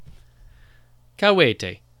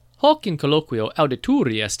Cavete, hoc in colloquio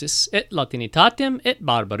audituri estis et latinitatem et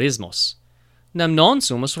barbarismos. Nem non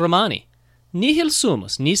sumus Romani, nihil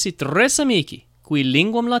sumus nisi tres amici, qui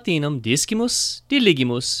linguam Latinum discimus,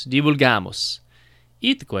 diligimus, divulgamus.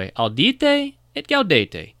 Itque audite et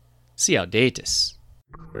gaudete, si audetis.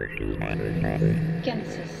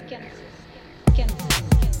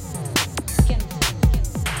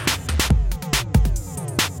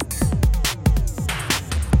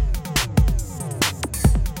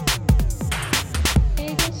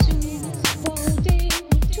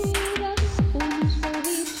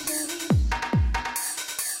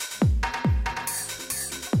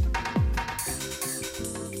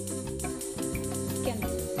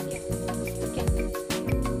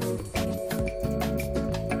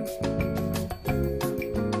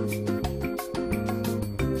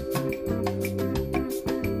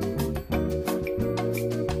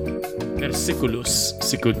 Versiculus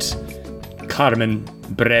sicut Carmen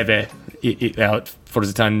breve out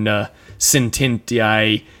forsitan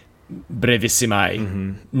sententiae brevissimae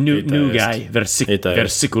nugae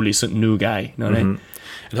versiculi sunt nugae non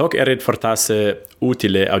Et hoc erit fortasse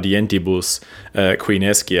utile audientibus qui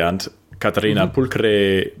nesciant Catarina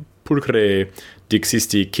pulcre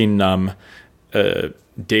dixisti cinnam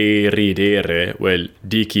deridere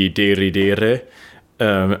dici deridere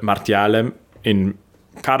Martialem in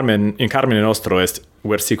Carmen nostro est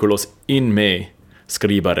versiculos in me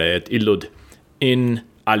scribere et illud in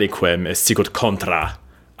aliquem est sicut contra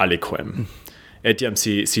aliquem. Etiam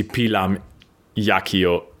si pilam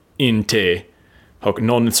iacio in te, hoc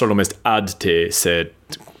non solum est ad te, sed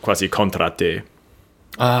quasi contra te.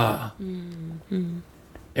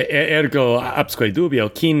 Ergo absque dubio,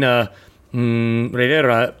 quina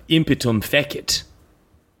revera impetum fecit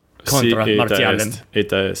contra Martialem.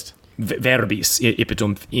 Eta est. Verbis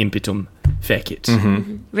impetum fecit.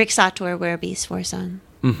 Rixator verbis forsan.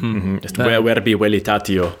 Est verbi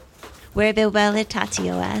velitatio. Verbi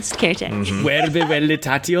velitatio est, certe. Verbi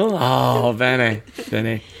velitatio? Oh, bene.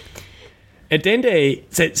 Et dende it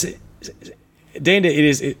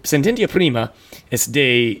is sententia prima est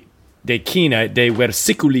de cina, de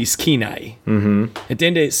versiculis cinae. Et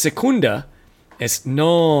dende secunda est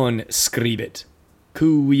non scribit,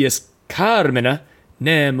 cuius Carmina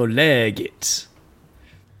nemo legit.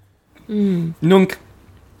 Nunc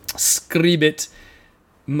scribit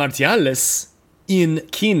Martialis in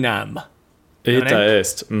cinam. Eta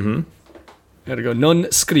est. Ergo non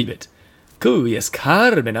scribit, cuius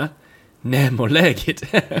Carmina nemo legit.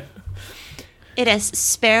 It est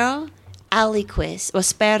spero aliquis, o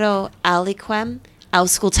spero aliquem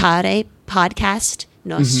auscultare podcast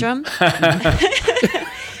nostrum.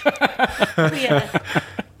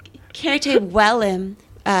 Certe velum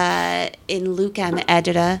in lucam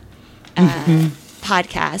edita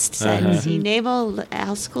podcast, sed si nemo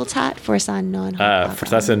auscultat, forsan non hoc.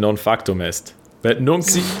 Fortasse non factum est. Bet nunc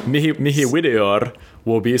mihi videor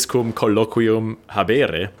vobiscum colloquium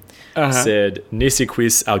habere, sed nisi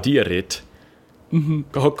quis audierit,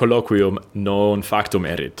 hoc colloquium non factum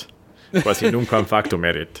erit. Quasi nunquam factum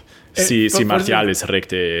erit. Si Martialis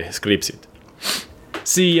recte scripsit.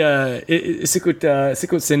 Sicut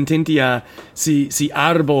sententia si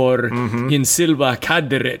arbor in silva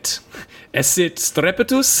caderet, essit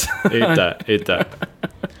strepitus? Eta.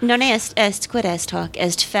 Non est quid est hoc,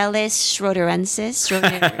 est felis Schroederensis,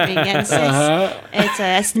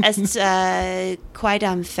 est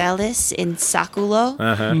quaedam felis in saculo,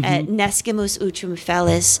 et nescimus utrum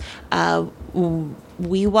felis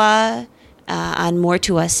viva an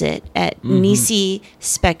mortua sit, et nisi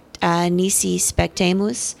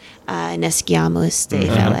spectemus nesciamus de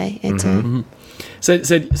fele.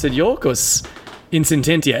 Sed Iocus in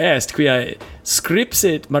sententia est, quia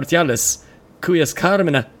scripsit Martialis, cuius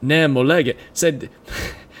Carmina nemo legit, sed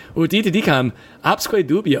ut ite dicam absque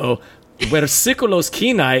dubio versiculos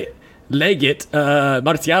cinae legit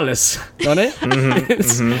Martialis, nonne?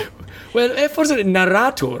 Well, forse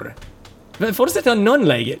narratur. Forse non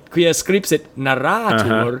legit, quia scripsit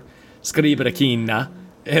narratur scribere cina.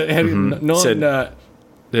 Sed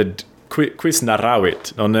quis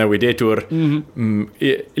narravit, non videtur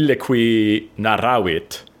ille qui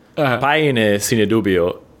narravit, paene sine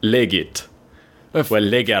dubio legit, vel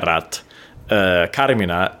legerat,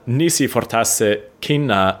 Carmina nisi fortasse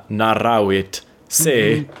cina narravit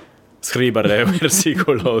se scribere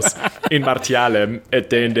versiculos in Martialem, et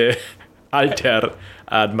dende alter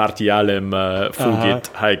ad Martialem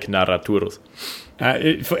fugit haec narraturus.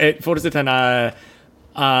 Forse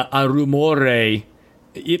a rumore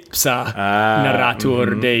ipsa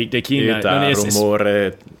narratur de cina. Eta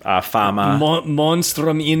rumore a fama.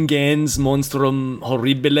 Monstrum ingens, monstrum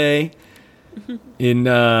horribile.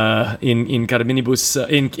 in Carminibus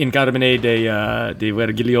in Carmine de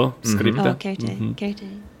Virgilio scripta. Oh, certe.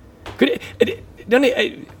 Non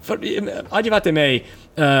è arrivate me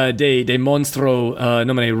de monstro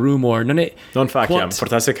nomine rumor non è Non faciam, quod-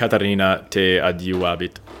 fortasse Catarina te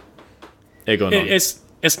adiuabit. Ego non.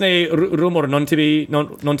 es ne rumor non tibi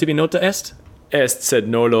nota est? Est sed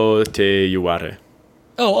nolo te iuare.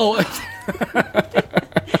 Oh.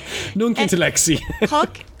 Nunc intellexi.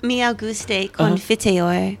 Hoc mi Auguste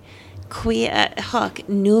confiteor, qui hoc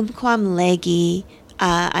numquam legi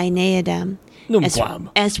Aeneidem. Numquam.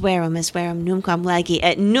 Est verum, numquam legi,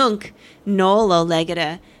 et nunc nolo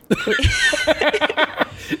legere.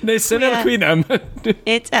 Ne sever quidem.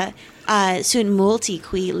 Et sunt multi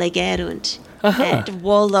qui legerunt, et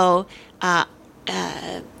volo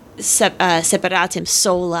separatim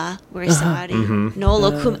sola versari,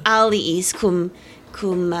 nolo cum aliis, cum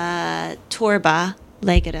turba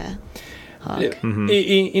legere.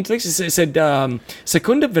 Intellexi sed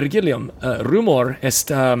secunda Virgilium rumor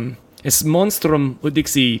est monstrum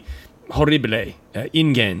udixi horribile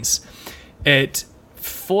ingens et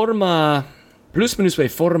forma plus minusve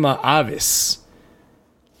forma avis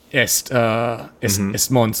est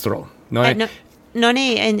monstro no Non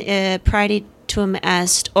in praeditum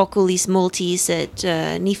est oculis multis et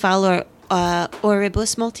nifalor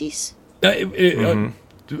oribus multis?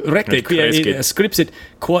 Recte qui scripsit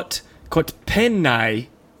quod pennae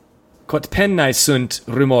sunt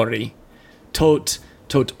rumori tot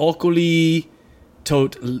oculi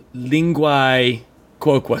tot linguae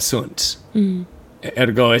quoque sunt.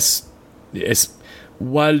 Ergo es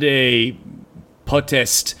valde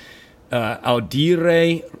potest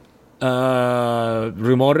audire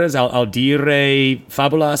rumores, audire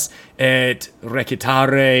fabulas, et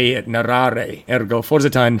recitare, et narrare. Ergo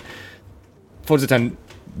forsitan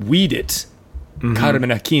vidit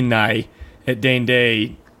Carmina Cinae, et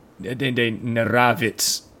dende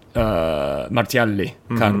narravit Martiali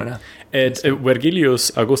Carmina. Et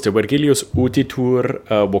Vergilius, Auguste, Vergilius utitur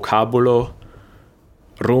vocabulo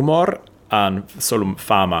rumor an solum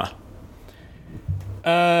fama.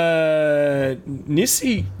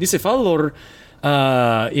 Nisi fallor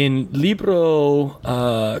in libro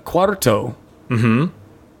quarto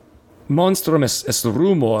monstrum est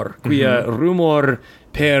rumor quia rumor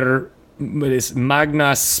per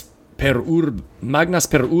magnas per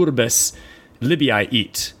urbes Libiae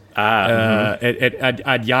it et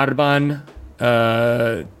ad Iarban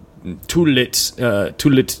tulit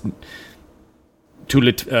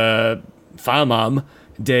famam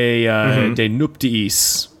de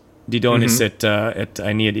nuptiis Didonis et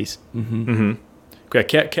Aeneadis. Quia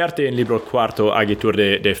certe in libro quarto agitur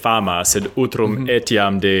de fama, sed utrum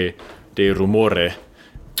etiam de rumore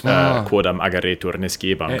quodam agaretur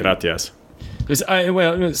nescibam. Gratias.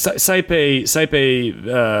 Well, saepe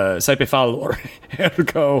fallor,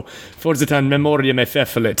 ergo forsitan memoriam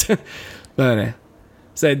effelit. Bene.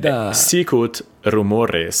 Sed Sicut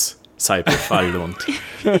rumores saepe fallunt.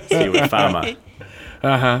 Sicut fama.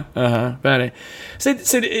 Bene.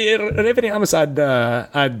 Sed reveniamus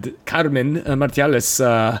ad Carmen Martialis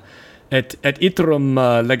et itrum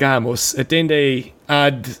legamus et ende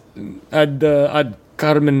ad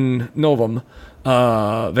Carmen Novum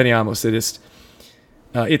veniamus et ist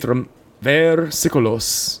itrum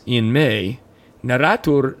versiculos in me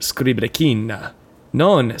narratur scribere Cina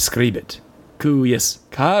non scribit cuius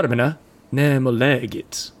Carmina nemo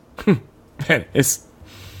legit. Bene, is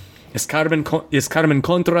Carmen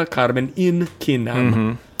contra Carmen in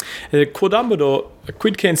Cinam. Quodammodo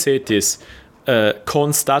quid censetis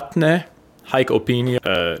constatne haec opinia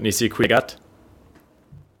nisi quigat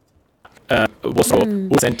vostro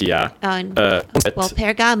sentia Well,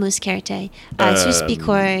 pergamus certe,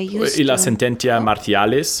 suspicor justum. illa sententia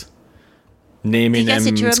Martialis neminem Digas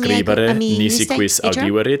iterum scribere ami nisi juste quis iterum?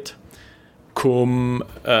 audiverit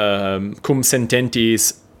cum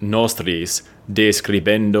sententis nostris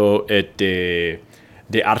describendo et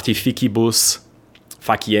de artificibus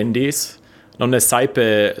faciendis non est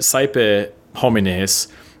saepe homines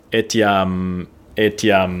etiam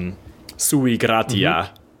sui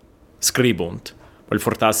gratia scribunt vel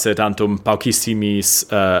fortasse tantum paucissimis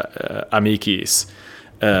amicis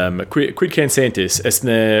quid censentis est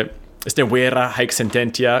ne vera haec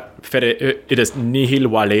sententia fere id est nihil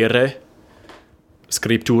valere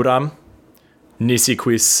scripturam nisi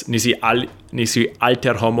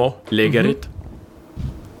alter homo legerit.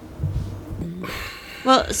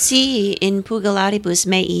 Well, si in pugilaribus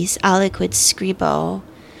meis aliquid scribo,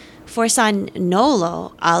 forsan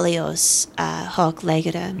nolo alios hoc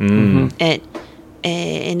legere, et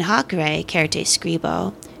in hoc re certe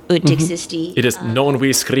scribo, ut existi. It is non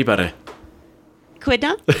vi scribere.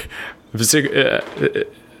 Quidnam?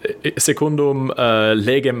 Secundum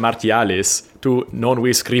legem Martialis, tu non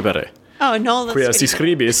vi scribere. Oh, nolo Quia si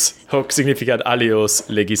scribis, hoc significat alios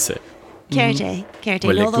legisse. Certe,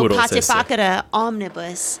 Vel nolo lecturos esse. patibacera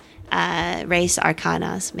omnibus res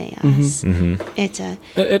arcanas meas. Ita.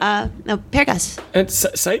 No, Pergas. Et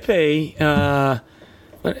saipe,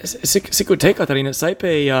 sicut te, Katharina,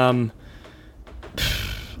 saipe,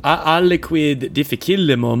 aliquid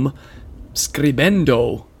difficillimum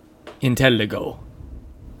scribendo intelligo.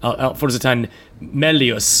 Forsitan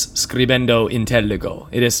melius scribendo intelligo.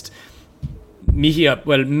 It est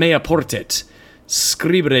mea portet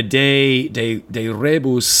scribere de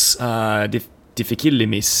rebus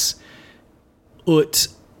difficillimis ut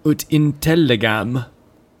intelligam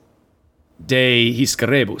de hisc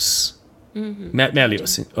rebus.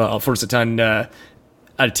 Melius, forsitan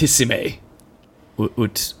altissime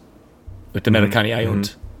ut Americani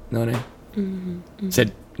aiunt. Non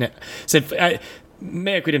Sed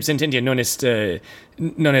mea quidem sententia non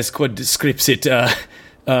est quod scripsit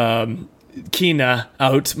Cina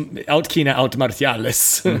aut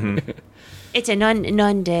Martialis. Ita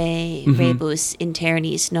non de rebus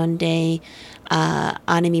internis, non de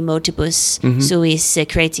animi motibus suis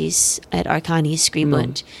secretis et arcanis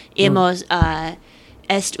scribunt. Immos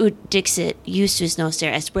est ut dixit justus noster,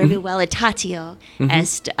 est verbi velitatio,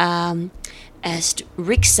 est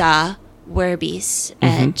rixa verbis,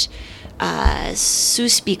 et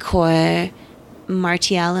suspicor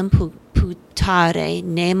martialem putare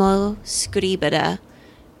nemo scribere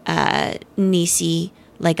nisi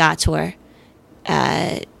legator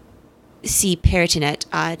si pertinet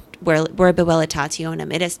ad verba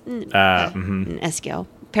velitationem. It is escio.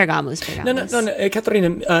 Pergamus. No, Katharina,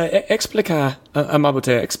 explica,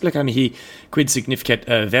 amabute, explica mihi quid significat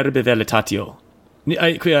verbe velitatio.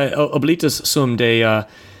 Quia oblitus sum de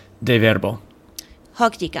verbo.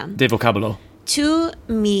 Hoc dicam. De vocabulo. Tu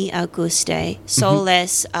mi Auguste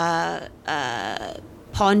soles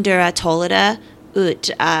pondera tolida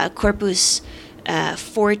ut corpus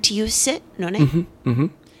fortius sit, nonne?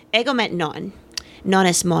 Ego met non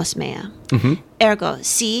est mos mea. Ergo,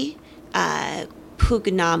 si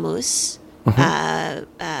pugnamus,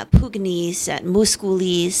 pugnis et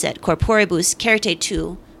musculis et corporibus certe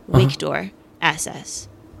tu, victor, asses.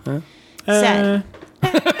 Sed.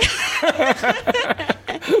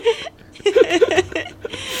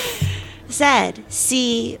 Sed,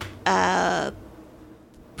 si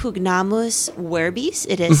pugnamus verbis,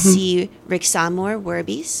 it is si rixamur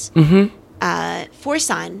verbis,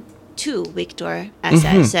 forsan tu, victor,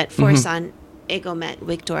 asses, et forsan ego met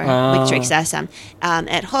victor, victrix essem,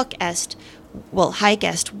 et hoc est, haec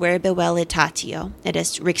est verbe velitatio, et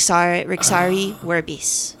est rixari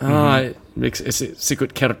verbis.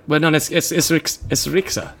 Sicut cert, well, non es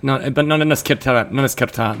rixa, but non es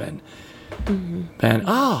certamen. Ben,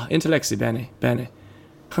 intellexi, bene.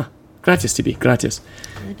 Gratias tibi, gratias.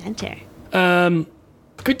 Venter.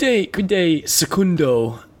 Quid de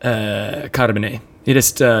secundo Carmine? It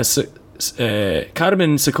est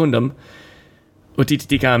Carmen secundum, ut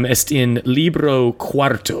dicam est in libro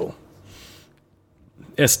quarto.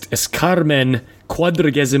 Est Carmen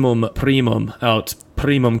quadragesimum primum aut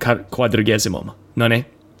primum quadragesimum, nonne?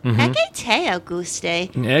 Ecce te, Auguste.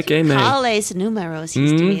 Ecce me. Quales numeros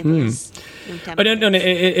histriebus? Non,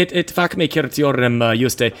 et fac me certiorem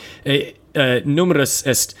juste. Numerus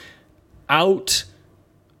est aut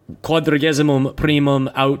quadragesimum primum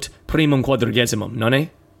aut primum quadragesimum, nonne?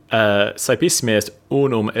 Saepissime est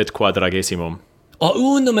unum et quadragesimum.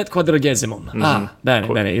 Unum et quadragesimum.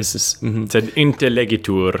 Bene, is. Sed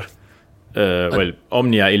intellegitur,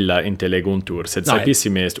 omnia illa intelleguntur, sed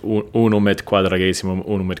saepissime est unum et quadragesimum,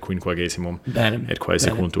 unum et quinquagesimum, et quae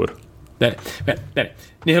secuntur. Bene.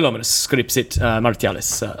 Nihil hominus scripsit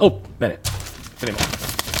Martialis. Bene.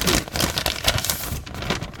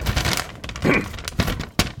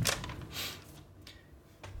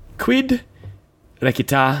 Quid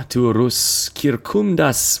recitaturus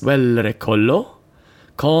circumdas vel recollo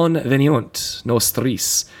conveniunt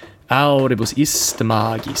nostris auribus iste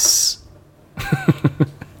magis.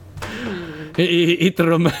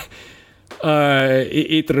 Itrum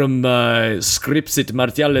scripsit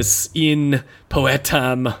Martialis in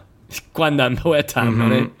poetam, quandam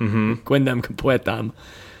poetam, quandam poetam.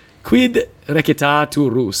 Quid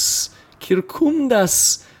recitaturus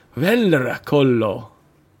circumdas vel recollo.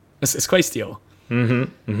 Es quaestio.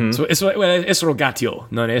 So es rogatio,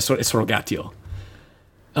 non es rogatio.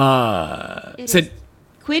 Sed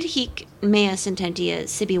quid hic mea sententia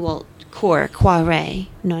sibi volt cor quare,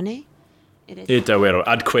 nonne? Ita vero,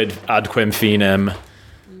 adquem finem.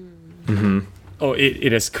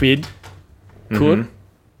 it is quid Cur?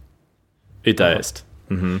 Ita est.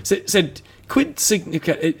 Sed quid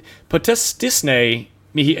significat potest Disney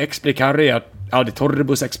mihi explicare aut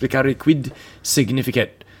auditoribus explicare quid significat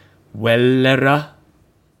vellera?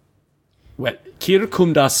 Well,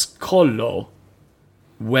 circumdas collo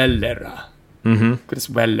vellera. Quid est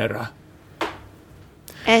vellera?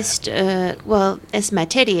 Est est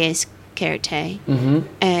materiis certe.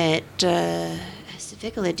 Et est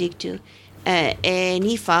ficula dictu. E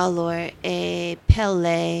ni fallor e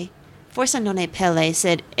pelle. Forse non è pelle,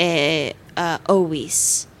 sed è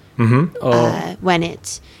ovis. When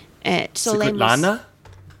it. Et Sicut lana?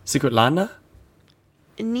 Sicut lana?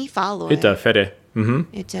 Ni fallor. Ita fede.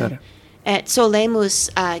 Ita. Et solemus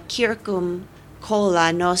circum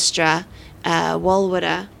colla nostra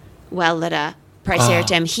volvera vellera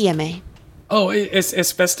praesertem hieme. Oh,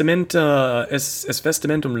 es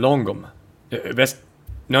vestimentum longum.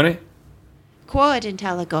 Nonne? Quod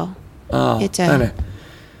intelligo. Ita. Bene.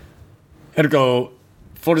 Ergo,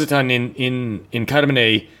 forsitan in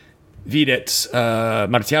Carmine videt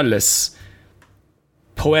Martialis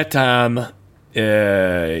poetam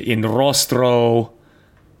in rostro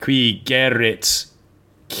qui gerit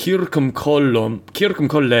circum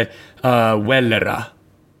colle vellera.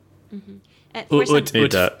 Et forse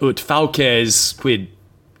Ut fauces quid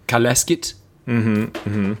calescit?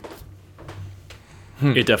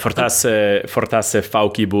 Ita fortasse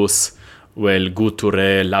faucibus vel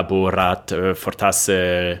guture laborat,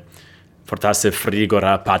 fortasse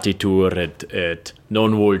frigora patitur et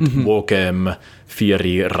non vult vocem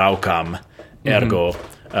fieri raucam, ergo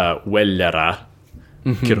vellera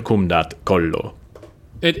circumdat collo.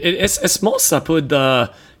 Et es mos apud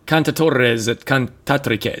cantatores et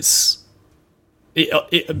cantatrices.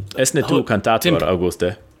 Esne tu cantator,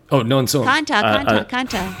 Auguste? Oh, non sum.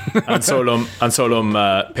 canta. An solum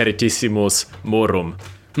peritissimus morum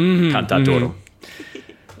cantatorum.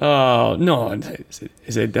 Oh, no,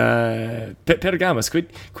 sed pergamus,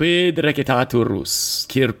 quid recitaturus,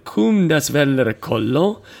 circumdas vellere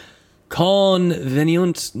collo,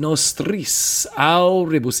 conveniunt nostris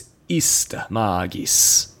auribus ista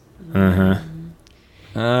magis.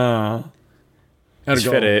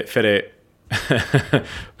 Ergo, Fere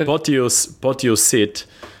potius sit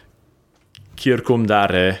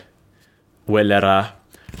circumdare vellera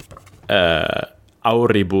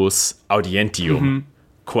auribus audientium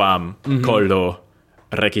quam collo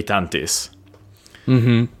recitantis.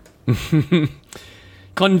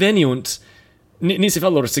 conveniunt, nisi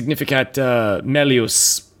fallor significat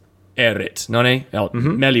melius erit, nonne?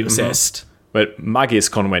 Melius est. Well, magis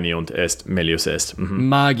conveniunt est melius est.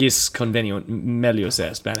 Magis conveniunt melius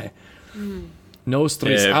est, bene.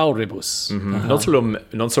 Nostris auribus.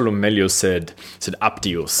 Non solum melius sed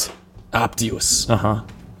aptius. Aptius.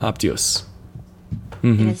 Aptius.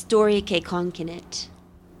 It is dorice concinit.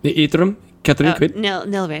 Itrum, Catherine, quid?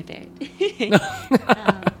 Nil refer.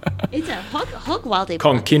 It's a hoc valde.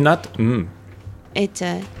 Concinat? It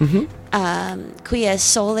quia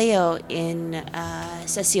soleo in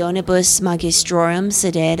sessionibus magistrorum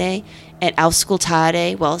sedere et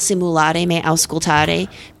auscultare, simulare me auscultare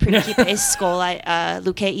principes scholae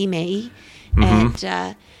Lucei mei,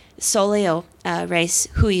 et soleo res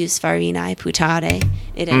huius farinae putare,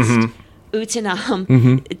 it est utinam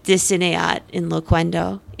disineat in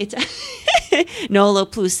loquendo, it nolo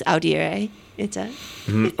plus audire, it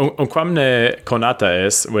Unquamne conata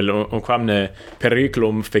es, unquamne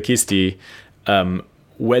periculum fecisti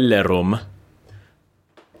vellerum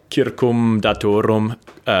circumdatorum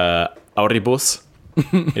auribus,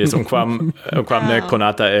 is unquamne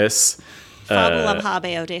conata es fabulam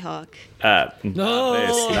habeo de hoc.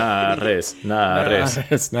 Na res.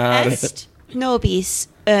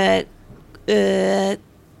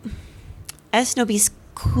 Est nobis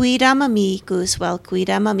quidam amicus vel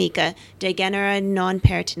quidam amica de genera non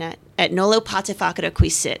pertinet et nolo patifacere qui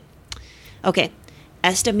sit. Okay.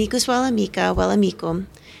 Est amicus vel amica vel amicum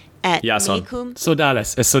et Iason. mecum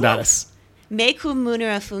Sodales. mecum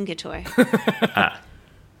munera fungitor.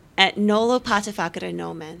 Et nolo patifacere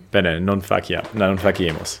nomen. Bene, non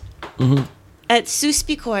faciemus. Et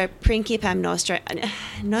suspicor principem nostra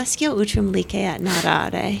noscio utrum liceat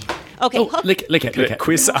narrare. Okay. Licet.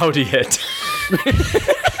 Quis audiet?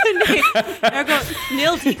 Ergo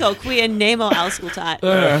nil dico quia nemo auscultat.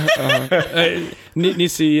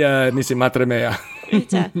 Nisi matre mea.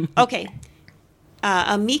 Okay.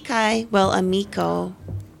 Amicae vel amico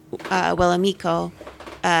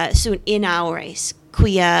sunt in aures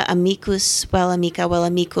quia amicus vel amica vel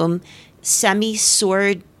amicum semi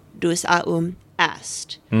sordus aum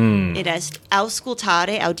est. It est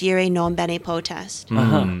auscultare audire non bene potest.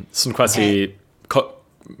 Sunt quasi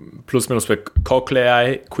plus minus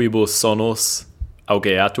cocleae quibus sonus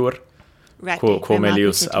augeatur, quo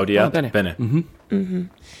melius audiat. Bene.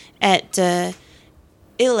 Et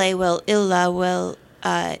illa will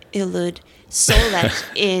illud solet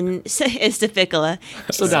in is difficula.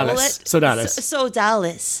 Sodalis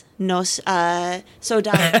nos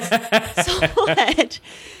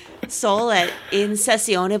solet in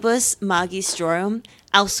sessionibus magistrorum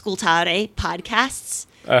auscultare podcasts.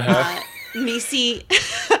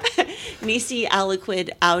 Nisi aliquid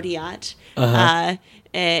audiat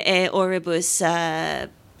e oribus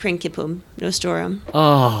principum nostorum.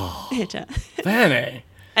 Oh, Et bene.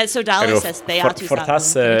 sodalis est beatus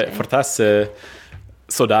fortasse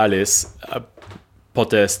sodalis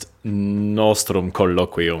potest nostrum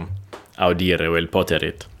colloquium audire vel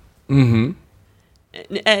poterit.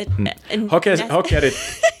 Hoc erit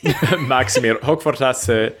Maximir, hoc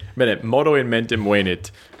fortasse, bene, modo in mentem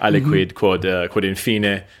venit aliquid quod in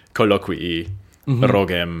fine colloquii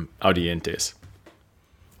rogem audientes.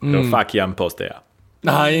 Do faciam postea.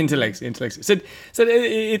 Intellex. Sed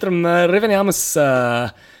itrum reveniamus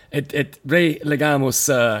et legamus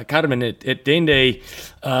Carmen et dende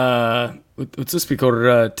ut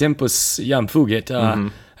suspicor tempus iam fugit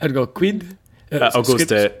ergo quid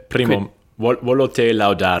Auguste primum volo te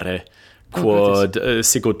laudare quod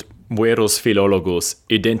sicut verus philologus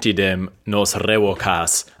identidem nos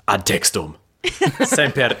revocas ad textum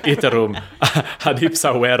semper iterum ad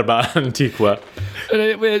ipsa verba antiqua.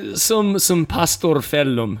 Sum pastor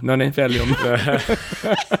fellum, non è fellium.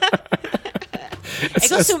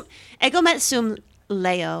 ego met sum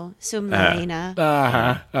leo, sum laena.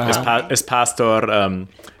 Es pastor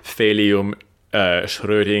felium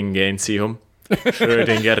Schrödingensium.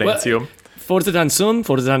 Schrödingerentium. Forse tan sum,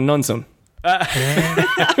 forse tan non sum.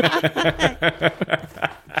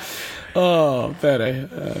 Oh, bene.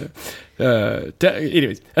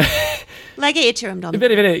 Anyways. Lege iterum dom.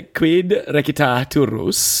 Bene, quid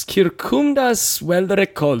recitaturus circumdas vel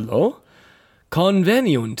recollo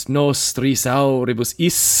conveniunt nostris auribus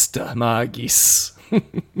ista magis.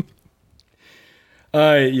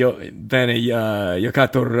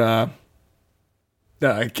 Iocator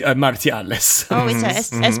Martiales. Oh,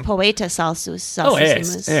 es poeta salsus.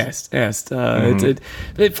 Est.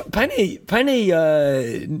 Pane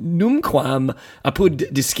numquam apud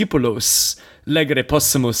discipulos legere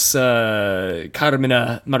possumus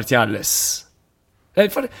Carmina Martiales.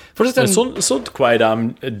 Forse Sunt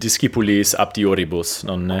quaedam discipulis aptioribus,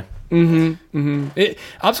 non ne?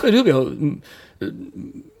 Absque dubio,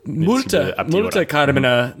 multa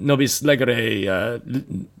Carmina nobis legere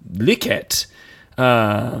licet.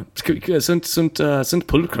 Sunt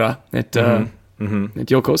pulcra et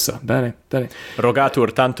jocosa. Bene.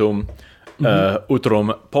 Rogatur tantum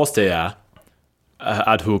utrum postea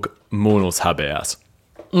ad hoc munus habeas.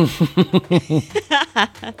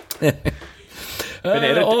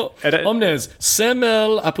 Omnes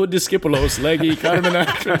semel apud discipulos legi Carmina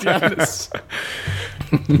Martiales.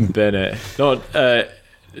 Bene.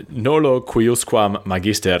 Nolo quiusquam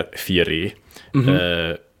magister fieri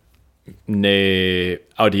ne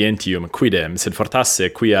audientium quidem, sed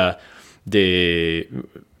fortasse quia de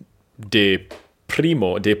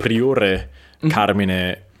priore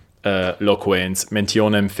Carmine loquens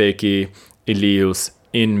mentionem feci illius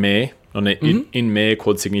in me, non è in me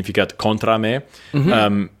quod significat contra me,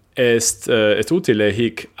 est utile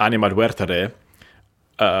hic animad vertere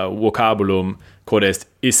vocabulum quod est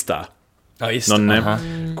ista.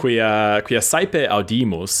 Non quia saepe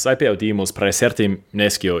audimus praesertim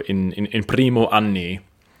nescio in primo anni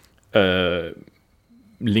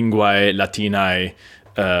linguae latinae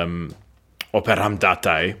operam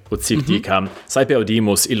datae ut sic dicam saepe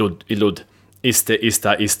audimus illud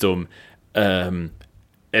ista istum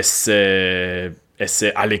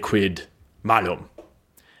esse aliquid malum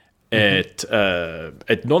et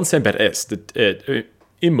non semper est et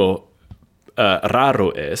immo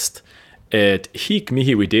raro est. Et hic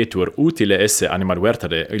mihi videtur utile esse animad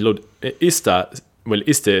vertere illud iste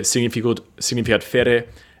significat fere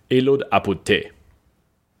illud apud te.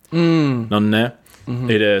 Non ne?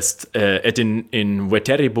 Et est et in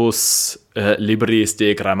veteribus libris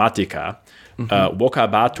de grammatica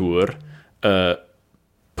vocabatur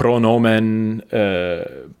pronomen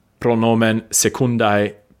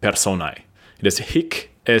secundae personae. Et est hic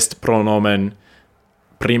est pronomen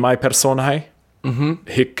primae personae.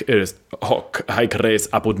 Hic est hoc haec res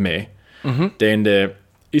apud me. Dende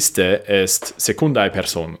iste est secundae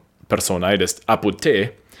personae, et est apud te,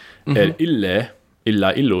 et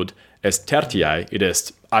illa illud est tertiae, et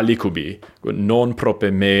est alicubi, non prope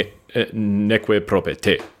me, neque prope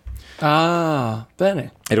te. Ah,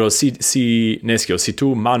 bene. Ero si nescio, si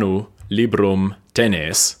tu manu librum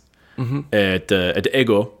tenes, et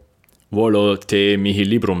ego volo te mihi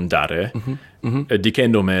librum dare,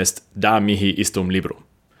 dicendum est da mihi istum librum.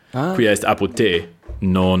 Qui est apud te,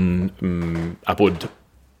 non apud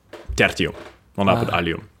tertium, non apud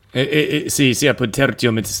alium. Sì, apud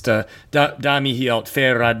tertium et da mihi aut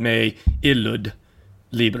ferad me illud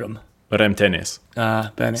librum. Rem tenes.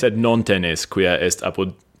 Ah, bene. Sed non tenes, quia est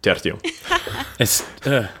apud tertium. Est,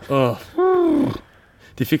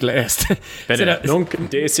 difficile est. Bene, nunc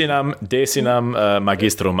decinam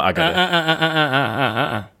magistrum agere.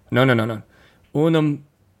 No.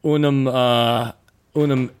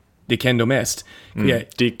 Unum dicendum est. Quia,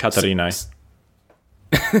 Di Catarinae.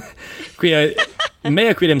 quia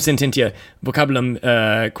mea quidem sententia vocabulum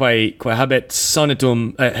quae habet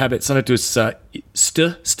sonatus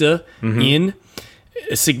in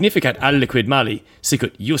significat aliquid mali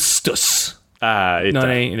sicut justus. Ita. Non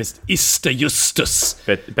est ista justus.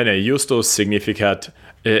 Bene, justus significat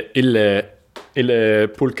ille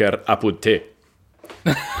pulcher apud te.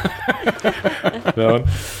 Non?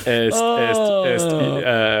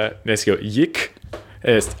 Nescio, ic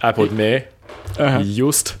est apud me,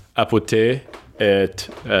 just apud te, et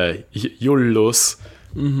iullus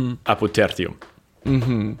apud tertium.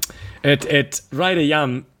 Et raide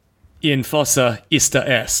iam in fossa ista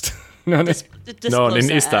est. Non est Non, in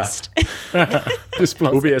ista.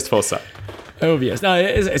 displosa. Ubi est fossa? Obvious. No,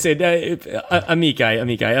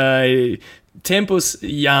 amicae. Tempus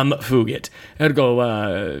iam fugit. Ergo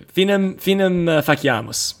finem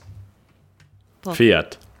faciamus.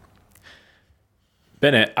 Fiat.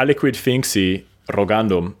 Bene, aliquid finxi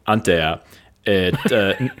rogandum antea, et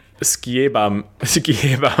sciebam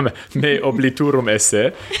me obliturum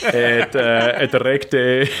esse, et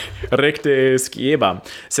recte sciebam.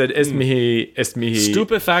 Sed est mihi...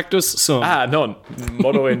 Stupefactus sum. Non,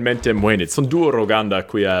 modo in mentem venit. Sunt duo roganda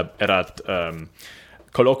quia erat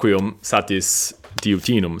colloquium satis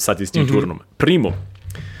diuturnum. Primum,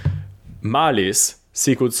 malis,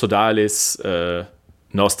 sicut sodalis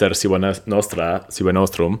noster sive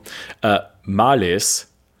nostrum, malis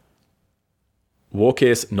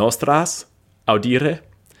voces nostras audire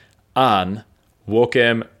an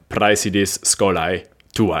vocem praesidis scholae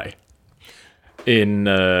tuae.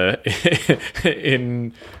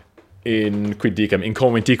 In quid dicam, in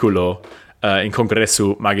conventiculo, in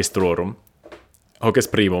congressu magistrorum, hoc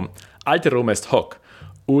est primum. Alterum est hoc,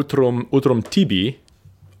 utrum tibi,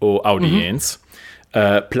 o audiens,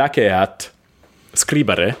 placeat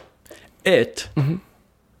scribere, et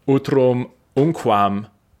utrum unquam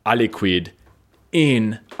aliquid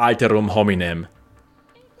in alterum hominem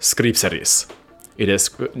scripseris. Id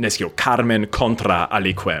est, nescio, carmen contra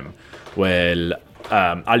aliquem, vel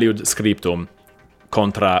aliud scriptum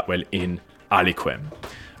contra vel in aliquem.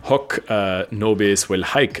 Hoc nobis vel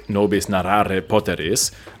haec nobis narrare poteris,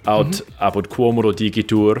 aut apud quomodo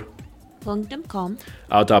dicitur, Punctum com.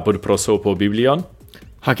 aut apud prosopo biblion,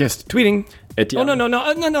 Hoc est tweeting. et Oh,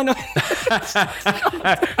 no.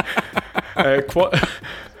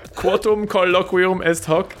 quotum colloquium est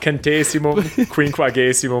hoc, centesimum,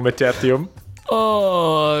 quinquagesimum et tertium.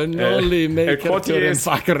 Oh, noli me quoties-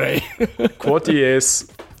 facere. Quoties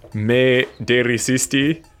me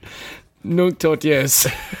derisisti, Nunc toties.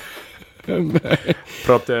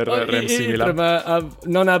 propter rem similam.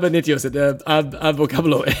 Non ab initius, et ab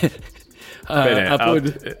vocabulo. Bene,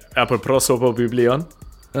 apud prosopo biblion,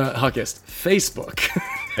 Hoc est Facebook.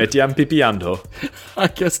 et iam pipiando,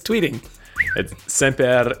 Hoc est tweeting. et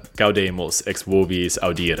semper gaudemus ex vobis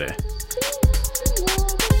audire.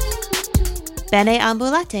 Bene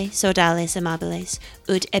ambulate, sodales amabiles,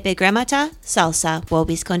 ut epigrammata salsa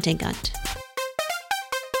vobis contingant.